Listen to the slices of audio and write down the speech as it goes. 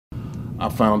I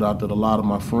found out that a lot of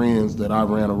my friends that I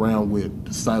ran around with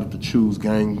decided to choose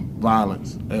gang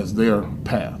violence as their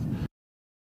path.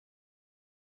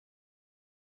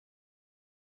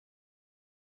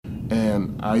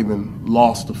 And I even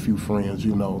lost a few friends,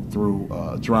 you know, through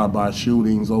drive-by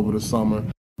shootings over the summer.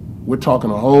 We're talking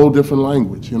a whole different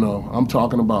language, you know. I'm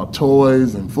talking about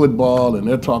toys and football, and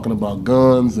they're talking about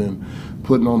guns and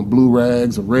putting on blue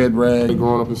rags or red rags.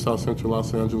 Growing up in South Central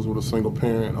Los Angeles with a single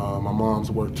parent, my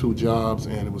mom's worked 2 jobs,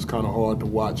 and it was kind of hard to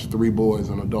watch 3 boys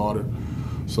and a daughter.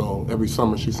 So every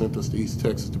summer she sent us to East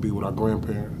Texas to be with our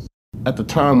grandparents. At the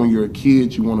time when you're a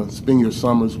kid, you want to spend your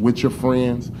summers with your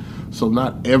friends. So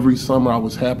not every summer I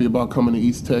was happy about coming to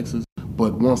East Texas,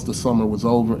 but once the summer was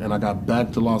over and I got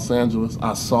back to Los Angeles,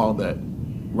 I saw that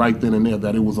right then and there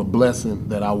that it was a blessing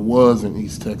that I was in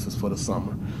East Texas for the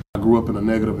summer. I grew up in a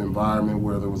negative environment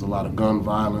where there was a lot of gun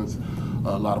violence,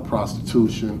 a lot of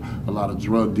prostitution, a lot of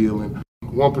drug dealing.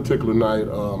 One particular night,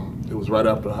 it was right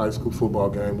after a high school football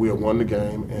game. We had won the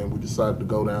game and we decided to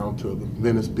go down to the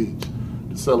Venice Beach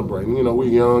to celebrate. And, you know, we're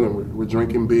young and we're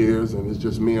drinking beers and it's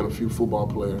just me and a few football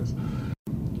players.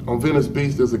 On Venice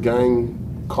Beach, there's a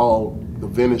gang called the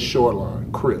Venice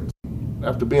Shoreline, Crips.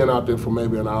 After being out there for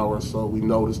maybe an hour or so, we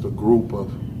noticed a group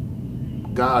of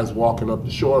guys walking up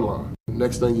the shoreline.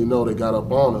 Next thing you know, they got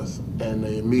up on us and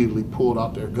they immediately pulled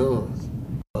out their guns.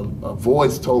 A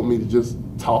voice told me to just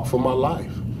talk for my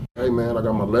life. Hey man, I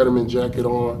got my Letterman jacket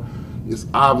on. It's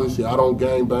obviously I don't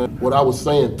gangbang. What I was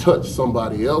saying touched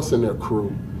somebody else in their crew,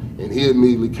 and he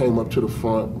immediately came up to the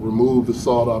front, removed the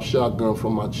sawed-off shotgun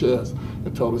from my chest,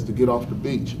 and told us to get off the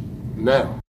beach.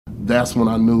 Now, that's when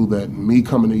I knew that me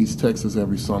coming to East Texas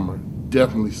every summer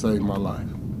definitely saved my life,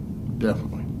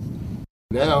 definitely.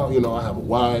 Now, you know, I have a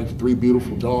wife, 3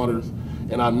 beautiful daughters,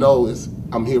 and I know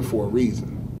I'm here for a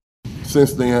reason.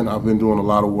 Since then, I've been doing a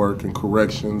lot of work in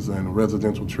corrections and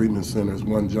residential treatment centers.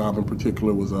 One job in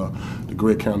particular was the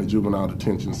Gregg County Juvenile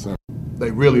Detention Center. They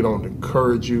really don't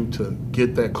encourage you to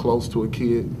get that close to a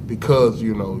kid because,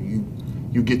 you know,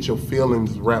 you get your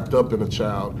feelings wrapped up in a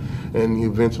child and you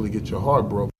eventually get your heart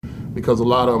broken. Because a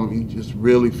lot of them, you just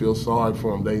really feel sorry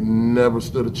for them. They never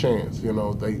stood a chance, you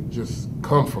know, they just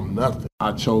come from nothing.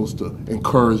 I chose to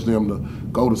encourage them to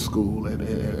go to school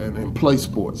and play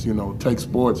sports, you know, take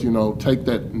sports, you know, take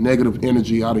that negative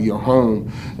energy out of your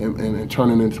home and turn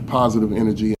it into positive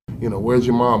energy. You know, where's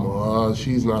your mama?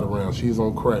 She's not around, she's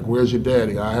on crack. Where's your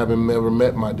daddy? I haven't ever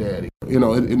met my daddy. You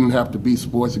know, it didn't have to be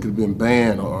sports, it could have been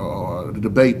band or the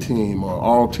debate team or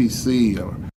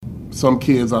ROTC. Some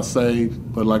kids I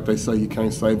saved, but like they say, you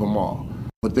can't save them all.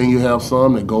 But then you have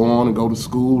some that go on and go to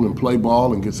school and play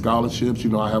ball and get scholarships.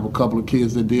 You know, I have a couple of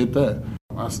kids that did that.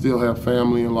 I still have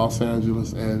family in Los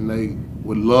Angeles, and they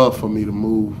would love for me to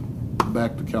move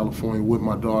back to California with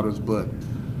my daughters, but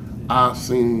I've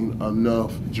seen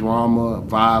enough drama,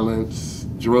 violence,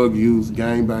 drug use,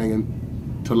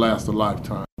 gangbanging to last a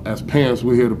lifetime. As parents,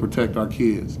 we're here to protect our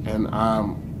kids, and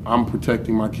I'm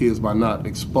protecting my kids by not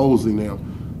exposing them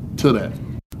to that.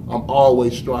 I'm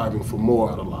always striving for more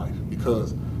out of life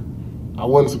because I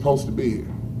wasn't supposed to be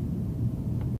here.